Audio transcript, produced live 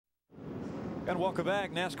And welcome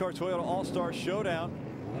back. NASCAR Toyota All-Star Showdown.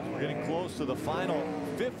 We're getting close to the final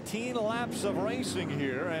 15 laps of racing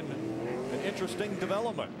here, and an interesting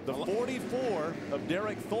development. The 44 of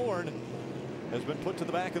Derek Thorne has been put to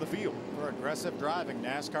the back of the field. For aggressive driving,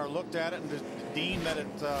 NASCAR looked at it and deemed that it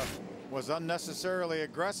was unnecessarily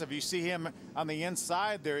aggressive. You see him on the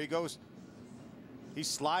inside there. He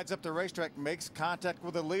slides up the racetrack, makes contact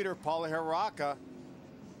with the leader, Paulie Haraka.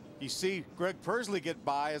 You see Greg Pursley get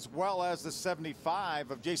by, as well as the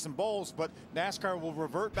 75 of Jason Bowles, but NASCAR will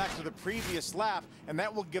revert back to the previous lap, and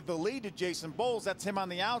that will give the lead to Jason Bowles. That's him on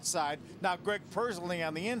the outside. Now Greg Pursley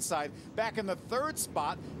on the inside. Back in the third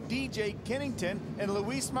spot, DJ Kennington and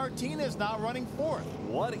Luis Martinez now running fourth.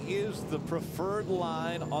 What is the preferred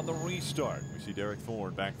line on the restart? We see Derek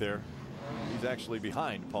Thorne back there. He's actually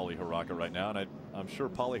behind Paulie Haraka right now, and I'm sure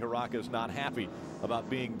Paulie Haraka is not happy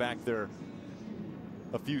about being back there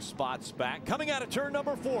a few spots back. Coming out of turn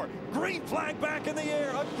number 4. Green flag back in the air.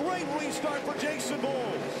 A great restart for Jason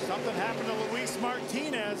Bowles. Something happened to Luis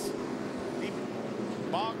Martinez. He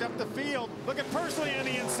bogged up the field. Look at Pursley on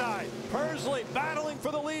the inside. Pursley battling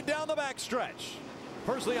for the lead down the backstretch.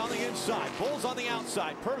 Pursley on the inside. Bowles on the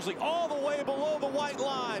outside. Pursley all the way below the white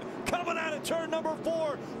line. Coming out of turn number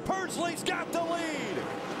 4. Pursley's got the lead.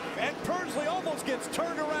 And Pursley almost gets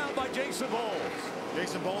turned around by Jason Bowles.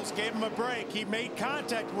 Jason Bowles gave him a break. He made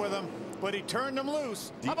contact with him, but he turned him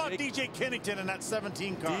loose. How about DJ Kennington in that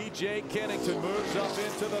 17 car? DJ Kennington moves up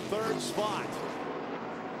into the third spot.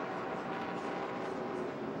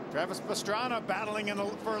 Travis Pastrana battling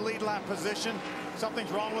for a lead lap position.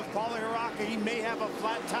 Something's wrong with Paulie Haraka. He may have a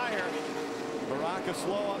flat tire. Haraka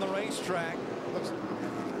slow on the racetrack.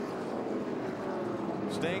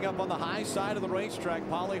 Staying up on the high side of the racetrack,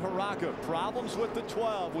 Paulie Haraka. Problems with the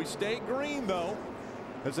 12. We stay green, though,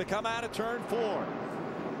 as they come out of turn 4.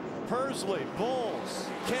 Pursley, Bowles,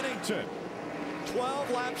 Kennington.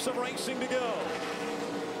 12 laps of racing to go.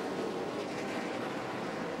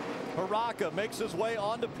 Haraka makes his way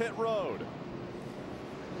onto pit road.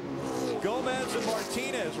 Gomez and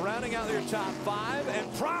Martinez rounding out their top 5,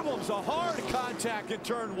 and problems, a hard contact in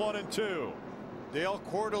turn 1 and 2. Dale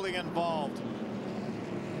Quarterly involved.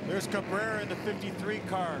 There's Cabrera in the 53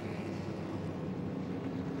 car.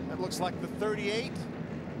 That looks like the 38.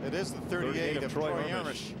 It is the 38 of Troy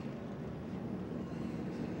Irwindale.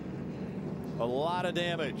 A lot of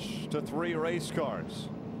damage to 3 race cars.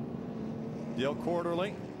 Dale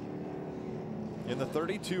Quarterly in the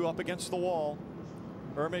 32 up against the wall.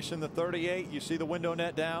 Irwindale in the 38. You see the window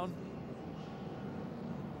net down.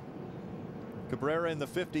 Cabrera in the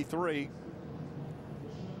 53.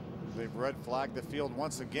 They've red flagged the field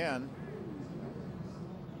once again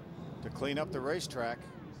to clean up the racetrack,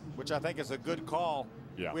 which I think is a good call.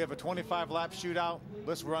 Yeah. We have a 25 lap shootout.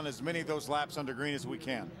 Let's run as many of those laps under green as we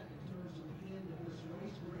can.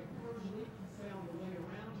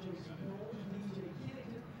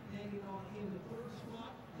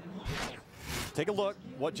 Take a look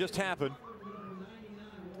what just happened.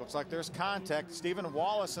 Looks like there's contact. Stephen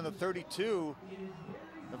Wallace in the 32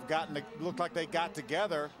 have looked like they got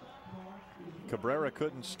together. Cabrera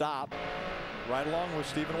couldn't stop, right along with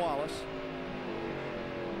Stephen Wallace.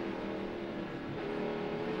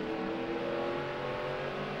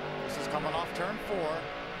 This is coming off turn 4.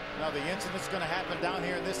 Now the incident's going to happen down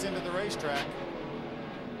here in this end of the racetrack.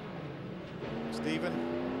 Stephen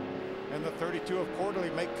and the 32 of Quarterly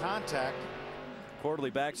make contact.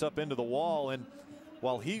 Quarterly backs up into the wall, and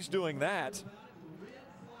while he's doing that,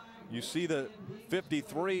 you see the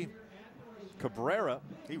 53 Cabrera.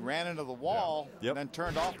 He ran into the wall, and then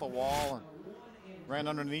turned off the wall and ran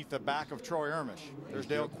underneath the back of Troy Irwindale. There's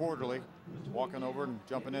Dale Quarterly walking over and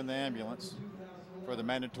jumping in the ambulance for the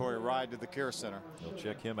mandatory ride to the care center. They'll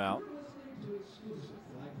check him out.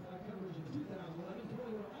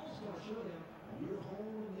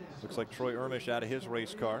 Looks like Troy Irwindale out of his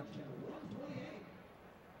race car.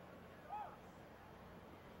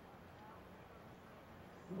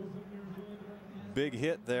 Big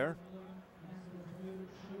hit there.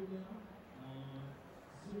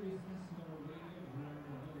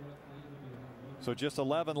 So just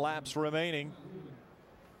 11 laps remaining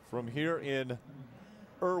from here in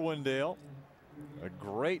Irwindale. A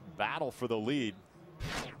great battle for the lead.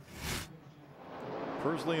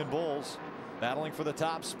 Pursley and Bowles battling for the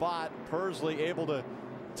top spot. Pursley able to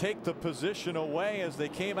take the position away as they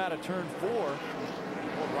came out of turn 4.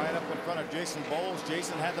 Right up in front of Jason Bowles.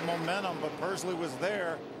 Jason had the momentum, but Pursley was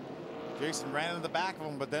there. Jason ran in the back of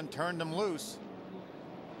him, but then turned him loose.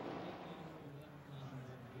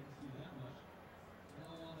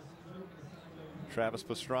 Travis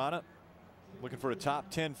Pastrana looking for a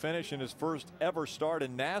top 10 finish in his first ever start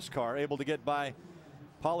in NASCAR, able to get by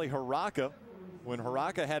Paulie Haraka when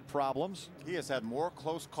Haraka had problems. He has had more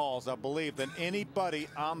close calls, I believe, than anybody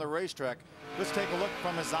on the racetrack. Let's take a look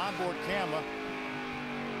from his onboard camera.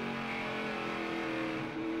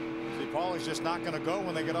 See, Paulie's just not going to go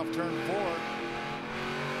when they get off turn 4.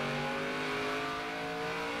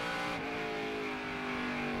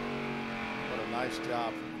 What a nice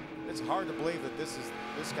job. It's hard to believe that this is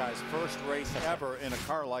this guy's first race ever in a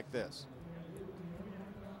car like this,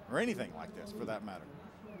 or anything like this for that matter.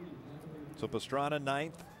 So Pastrana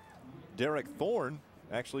 9th. Derek Thorne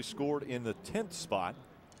actually scored in the 10th spot.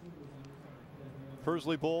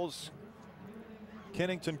 Pursley Bulls,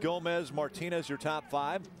 Kennington, Gomez, Martinez, your top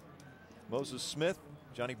 5. Moses Smith,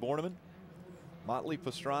 Johnny Borneman, Motley,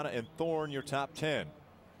 Pastrana, and Thorne, your top 10.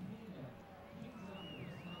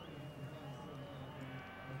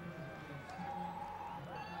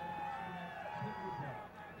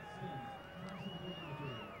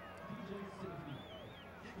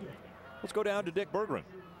 Let's go down to Dick Berggren.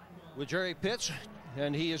 With Jerry Pitts,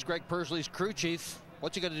 and he is Greg Pursley's crew chief.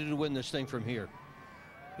 What's he got to do to win this thing from here?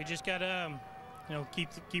 We just got to,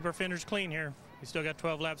 keep our fenders clean here. We still got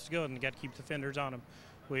 12 laps to go, and we got to keep the fenders on them.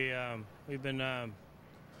 We've been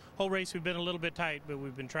whole race we've been a little bit tight, but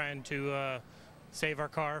we've been trying to save our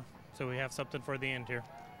car so we have something for the end here.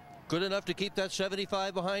 Good enough to keep that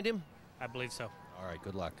 75 behind him? I believe so. All right,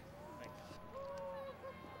 good luck.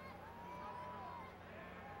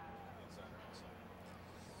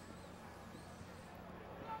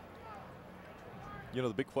 You know,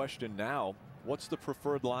 the big question now, what's the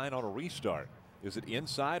preferred line on a restart? Is it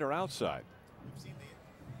inside or outside?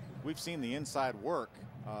 We've seen the inside work,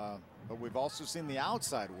 but we've also seen the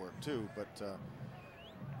outside work too. But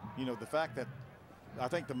you know, the fact that I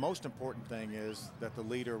think the most important thing is that the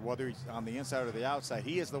leader, whether he's on the inside or the outside,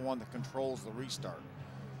 he is the one that controls the restart.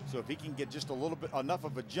 So if he can get just a little bit enough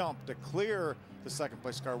of a jump to clear the second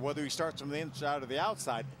place car, whether he starts from the inside or the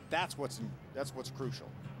outside, that's what's crucial.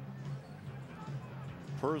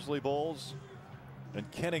 Pursley Bulls and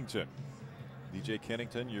Kennington. DJ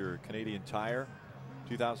Kennington, your Canadian Tire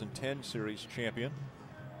 2010 series champion.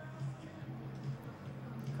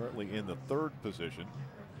 Currently in the 3rd position.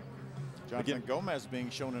 Jonathan Gomez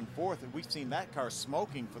being shown in 4th, and we've seen that car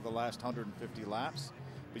smoking for the last 150 laps,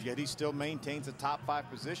 but yet he still maintains a top 5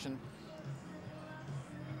 position.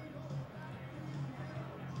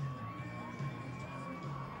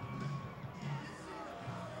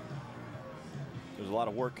 There's a lot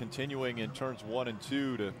of work continuing in turns 1 and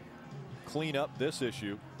 2 to clean up this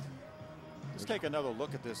issue. Let's take another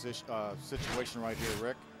look at this situation right here,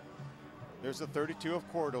 Rick. There's the 32 of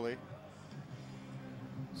Quarterly.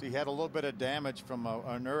 So he had a little bit of damage from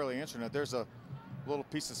an early incident. There's a little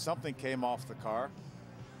piece of something came off the car.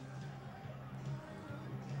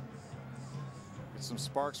 Get some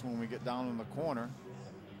sparks when we get down in the corner.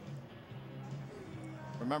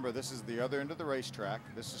 Remember, this is the other end of the racetrack.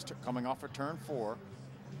 This is coming off of turn 4.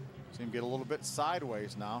 See him get a little bit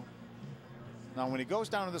sideways now. Now, when he goes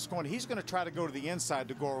down to this corner, he's going to try to go to the inside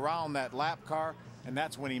to go around that lap car, and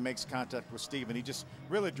that's when he makes contact with Steven. He just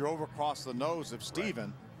really drove across the nose of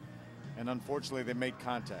Steven, and unfortunately, they made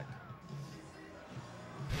contact.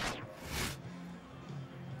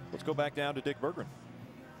 Let's go back down to Dick Berggren.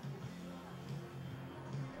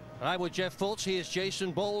 I'm with Jeff Fultz. He is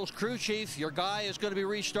Jason Bowles, crew chief. Your guy is going to be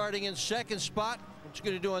restarting in 2nd spot. What's he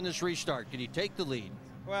going to do on this restart? Can he take the lead?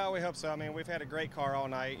 Well, we hope so. I mean, we've had a great car all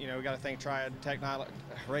night. You know, we got to thank Triad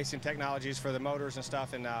Racing Technologies for the motors and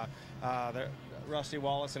stuff, and Rusty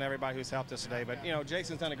Wallace and everybody who's helped us today. But, you know,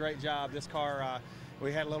 Jason's done a great job. This car,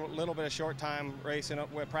 we had a little bit of short time racing,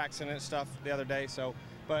 practicing and stuff the other day. So,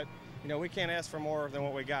 but, you know, we can't ask for more than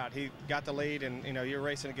what we got. He got the lead, and, you know, you're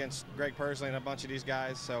racing against Greg Pursley and a bunch of these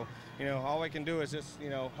guys. So, you know, all we can do is just, you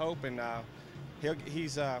know, hope, and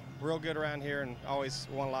he's real good around here and always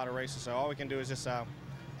won a lot of races. So all we can do is just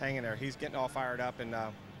hang in there. He's getting all fired up, and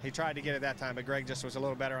he tried to get it that time, but Greg just was a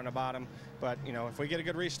little better on the bottom. But, you know, if we get a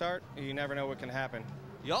good restart, you never know what can happen.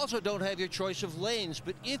 You also don't have your choice of lanes,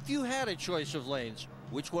 but if you had a choice of lanes,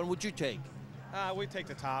 which one would you take? We'd take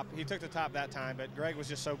the top. He took the top that time, but Greg was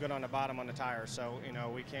just so good on the bottom on the tires. So, you know,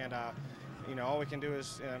 we can't, you know, all we can do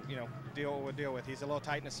is, you know, deal with. He's a little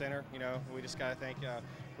tight in the center. You know, we just got to thank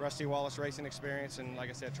Rusty Wallace Racing Experience and, like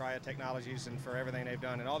I said, Triad Technologies, and for everything they've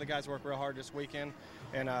done. And all the guys work real hard this weekend.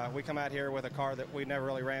 And we come out here with a car that we never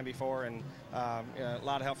really ran before, and a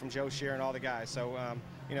lot of help from Joe Shear and all the guys. So,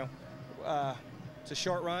 you know, it's a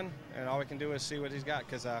short run, and all we can do is see what he's got,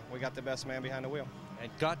 because we got the best man behind the wheel. And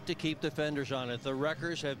got to keep the fenders on it. The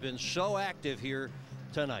wreckers have been so active here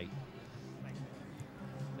tonight.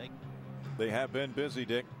 They have been busy,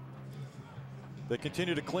 Dick. They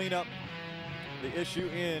continue to clean up the issue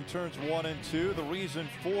in turns 1 and 2. The reason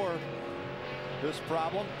for this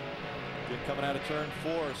problem, again, coming out of turn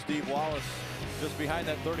 4, Steve Wallace just behind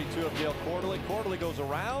that 32 of Dale Quarterly. Quarterly goes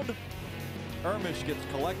around. Ermish gets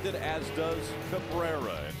collected, as does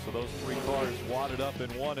Cabrera. And so those 3 cars wadded up in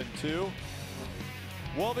 1 and 2.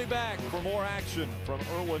 We'll be back for more action from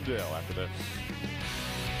Irwindale after this.